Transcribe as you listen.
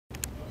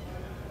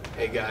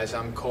Hey guys,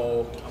 I'm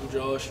Cole. I'm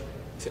Josh.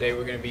 Today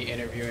we're going to be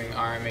interviewing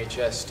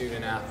RMHS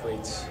student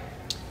athletes.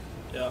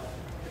 Yeah.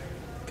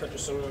 Cut your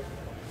summer.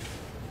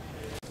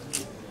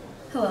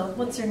 Hello,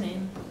 what's your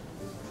name?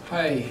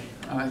 Hi,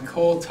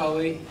 Cole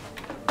Tully.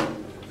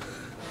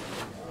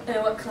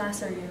 And what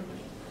class are you?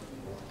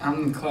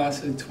 I'm in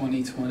class of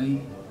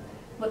 2020.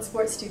 What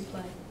sports do you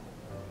play?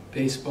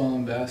 Baseball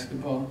and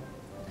basketball.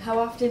 How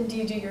often do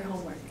you do your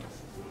homework?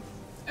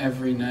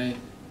 Every night.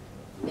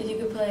 If you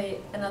could play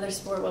another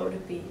sport, what would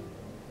it be?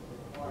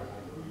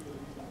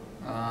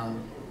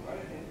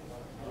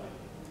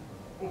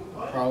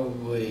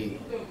 Probably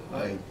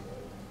like,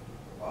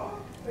 I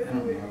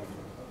don't know,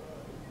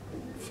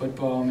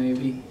 football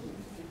maybe.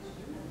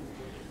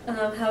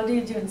 How do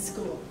you do in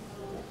school?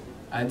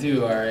 I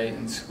do alright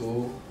in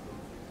school.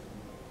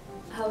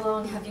 How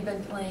long have you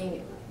been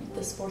playing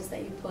the sports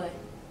that you play?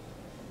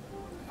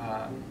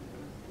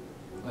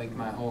 Like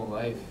my whole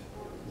life,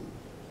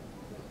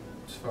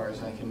 as far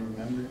as I can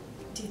remember.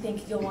 Do you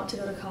think you'll want to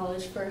go to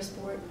college for a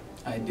sport?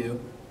 I do.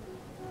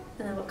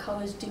 And then what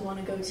college do you want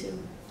to go to?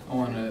 I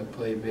want to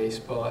play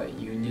baseball at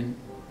Union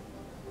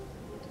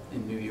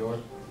in New York.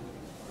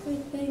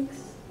 Great,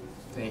 thanks.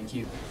 Thank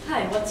you.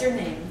 Hi, what's your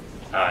name?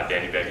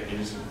 Danny Beckett,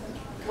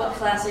 What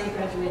class are you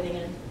graduating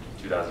in?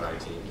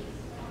 2019.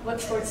 What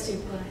sports do you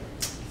play?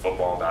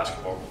 Football and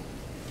basketball,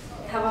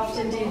 How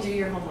often do you do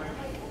your homework?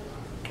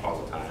 all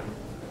the time.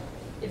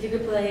 If you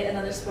could play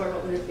another sport,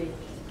 what would it be?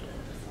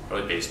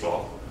 Probably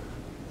baseball,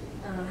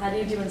 How do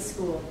you do in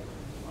school?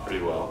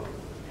 pretty well.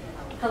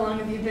 How long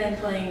have you been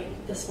playing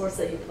the sports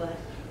that you play?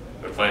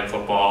 I've been playing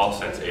football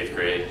since 8th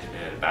grade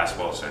and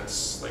basketball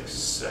since like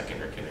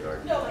 2nd or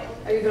kindergarten.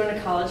 Are you going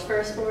to college for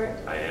a sport?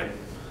 I am.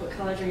 What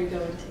college are you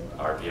going to?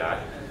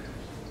 RPI.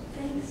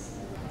 Thanks.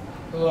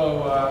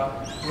 Hello,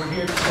 we're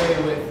here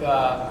today with,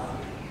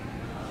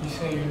 you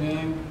say your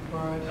name for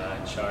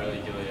us?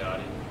 Charlie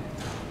Gigliotti.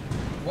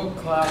 What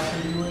class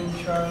are you in,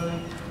 Charlie?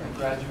 Or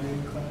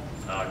graduating class?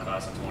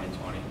 Class of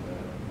 2020.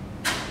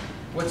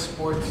 What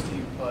sports do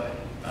you play?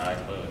 I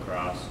play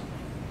lacrosse.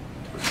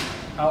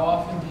 How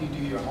often do you do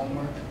your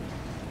homework?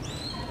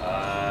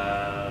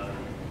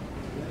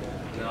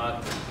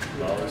 Not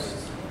most.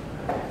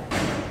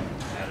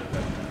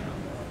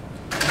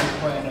 If you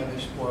play another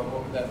sport,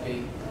 what would that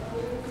be?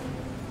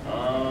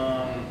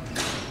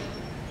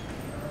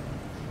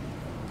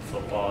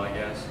 Football, I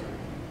guess.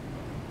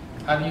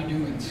 How do you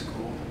do in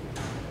school?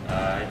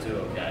 I do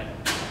okay.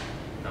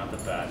 Not the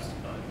best,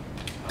 but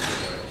not the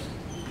worst.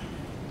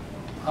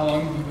 How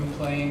long have you been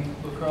playing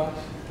lacrosse?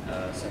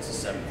 Since the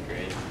 7th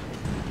grade.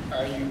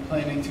 Are you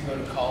planning to go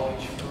to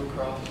college for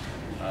lacrosse?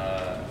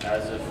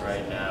 As of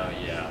right now,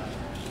 yeah.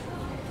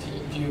 Do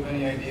you have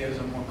any ideas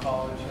on what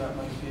college that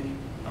might be?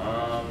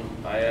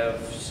 I have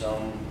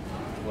some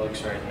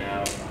looks right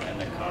now in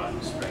the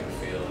Cotton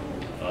Springfield,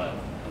 but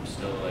I'm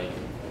still like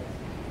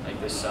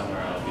this summer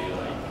I'll be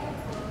like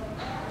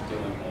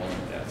doing more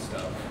of that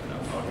stuff.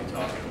 I'll be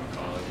talking with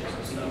colleges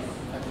and stuff.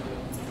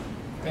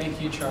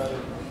 Thank you, Charlie.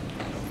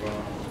 No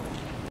problem.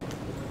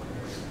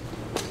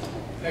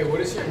 Hey,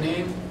 what is your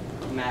name?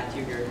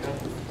 Matthew Gerka.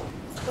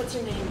 What's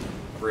your name?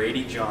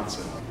 Brady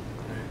Johnson.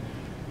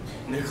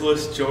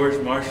 Nicholas George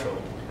Marshall.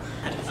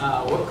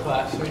 What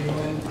class are you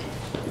in?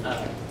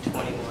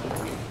 21.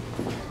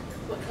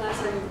 What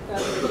class are you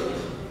graduating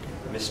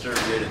in? Mr.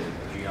 Ridden,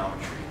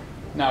 Geometry.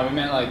 No, we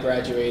meant like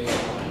graduating.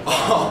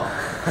 Oh!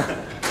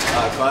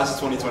 Class of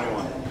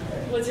 2021.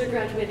 What's your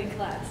graduating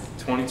class?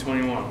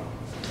 2021.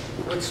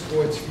 What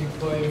sports do you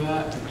play,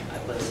 Matt? I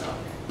play soccer.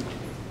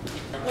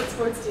 What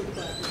sports do you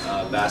play?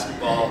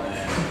 Basketball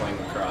and playing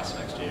lacrosse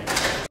next year.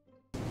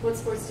 What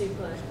sports do you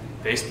play?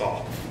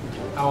 Baseball.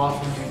 How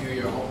often do you do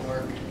your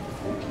homework?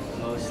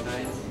 Most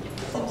nights.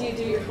 So do you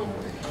do your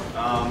homework?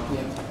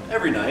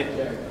 Every night.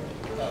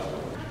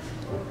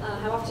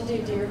 How often do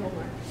you do your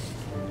homework?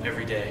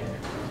 Every day.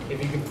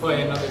 If you could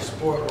play another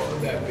sport, what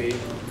would that be?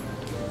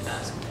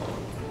 Basketball.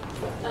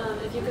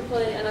 If you could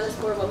play another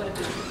sport, what would it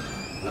be?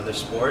 Another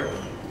sport?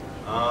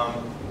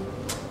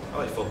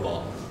 Probably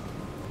football.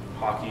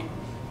 Hockey.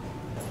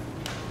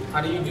 How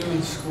do you do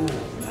in school,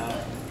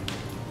 Matt?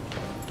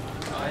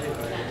 I do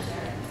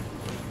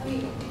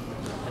pretty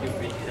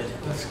good.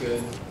 That's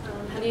good.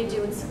 How do you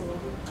do in school?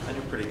 I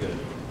do pretty good.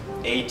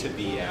 A to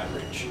B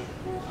average.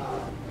 How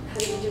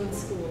do you do in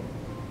school?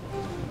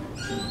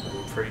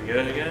 Pretty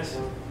good, I guess.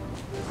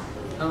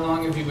 How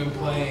long have you been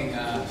playing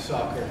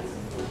soccer?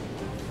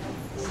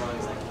 As long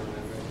as I can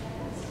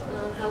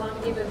remember. How long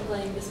have you been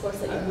playing the sports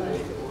that you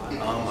play?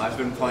 I've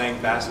been playing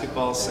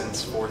basketball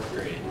since 4th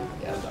grade.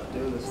 Yeah, I'm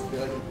doing this.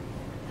 Feel like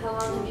How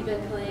long have you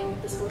been playing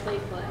the sport that you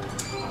play?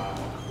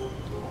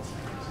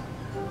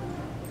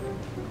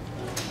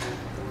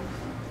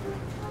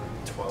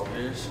 12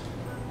 years.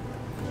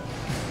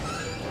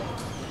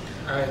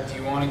 Alright, do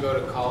you want to go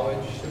to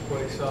college to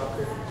play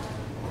soccer?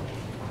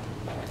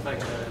 If I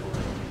could.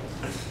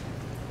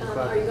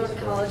 Are you going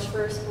to college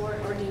for a sport,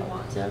 or do you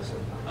want to?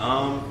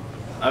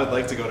 I would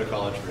like to go to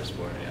college for a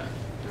sport, yeah.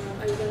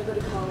 Are you going to go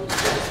to college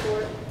for a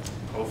sport?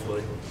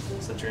 Hopefully.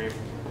 It's a dream.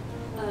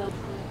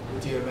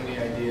 Do you have any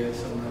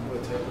ideas on like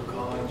what type of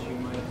college you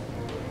might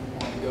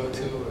want to go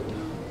to, or no?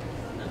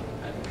 No,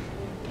 I don't.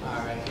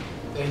 All right.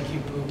 Thank you,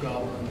 Blue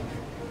Goblin.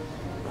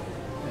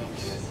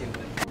 Thanks.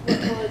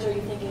 What college are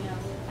you thinking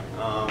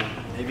of?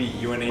 Maybe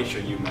UNH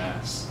or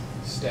UMass.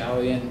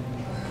 Stallion.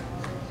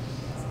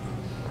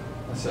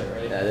 That's it,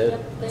 right? That Yep,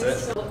 it? thanks.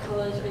 That's So what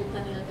college are you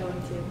planning on going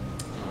to?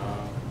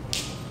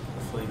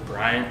 Hopefully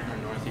Bryant or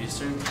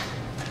Northeastern.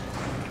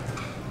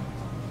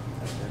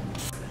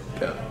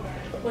 Yeah.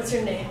 What's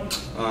your name?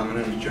 My name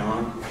is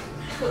John.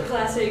 What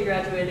class are you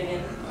graduating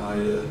in?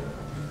 Yeah.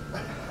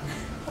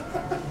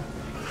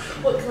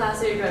 What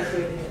class are you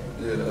graduating in?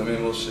 Yeah, I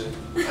mean, we'll see.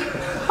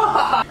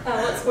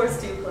 What sports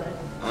do you play?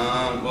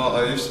 Well,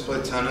 I used to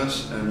play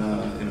tennis, and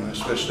I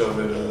switched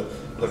over to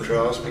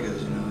lacrosse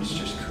because it's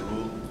just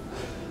cool.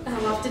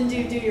 How often do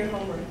you do your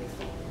homework?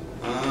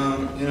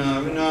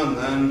 Every now and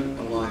then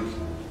I'm like,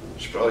 I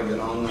should probably get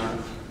on that.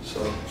 So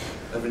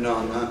every now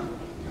and then.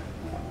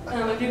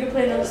 If you could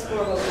play another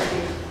sport, what would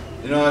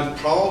it be? I'd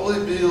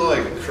probably be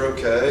like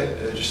croquet.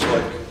 It just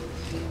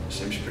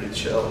seems pretty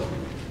chill.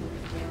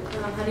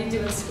 How do you do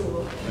in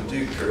school? I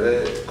do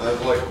great. I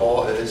have like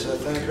all A's I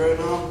think right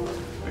now,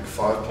 like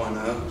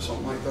 5.0,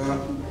 something like that.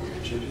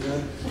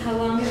 GPA. How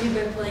long have you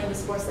been playing the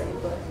sports that you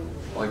play?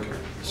 Like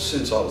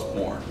since I was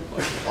born.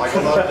 Like I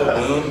got out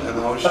the womb and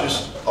I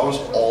was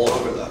all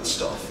over that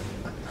stuff.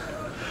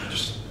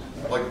 Just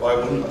like why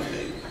wouldn't I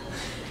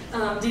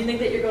be? Do you think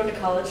that you're going to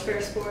college for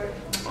a sport?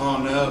 Oh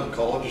no,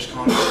 college is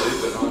kind of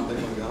stupid. I don't think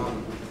I'm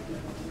going.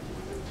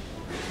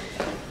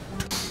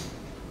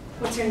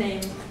 What's your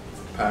name?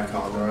 Pat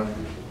Conroy,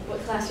 What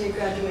class are you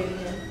graduating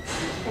in?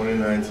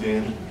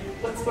 2019,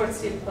 What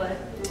sports do you play?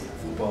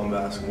 football and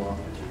basketball.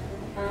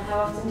 How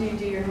often do you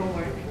do your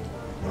homework?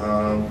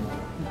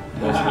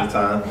 Most of the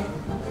time,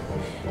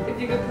 If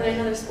you could play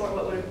another sport,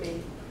 what would it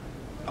be?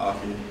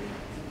 hockey.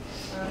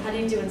 How do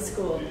you do in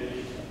school?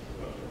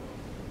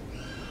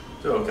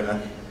 Do okay.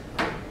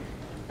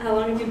 How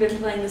long have you been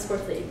playing the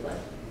sports that you play?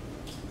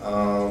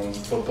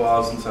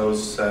 Football since I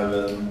was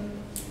 7,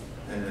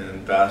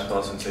 and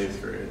basketball since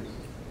 8th grade.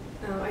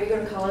 Are you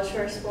going to college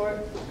for a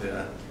sport?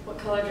 Yeah, What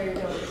college are you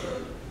going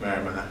to?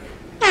 Merrimack.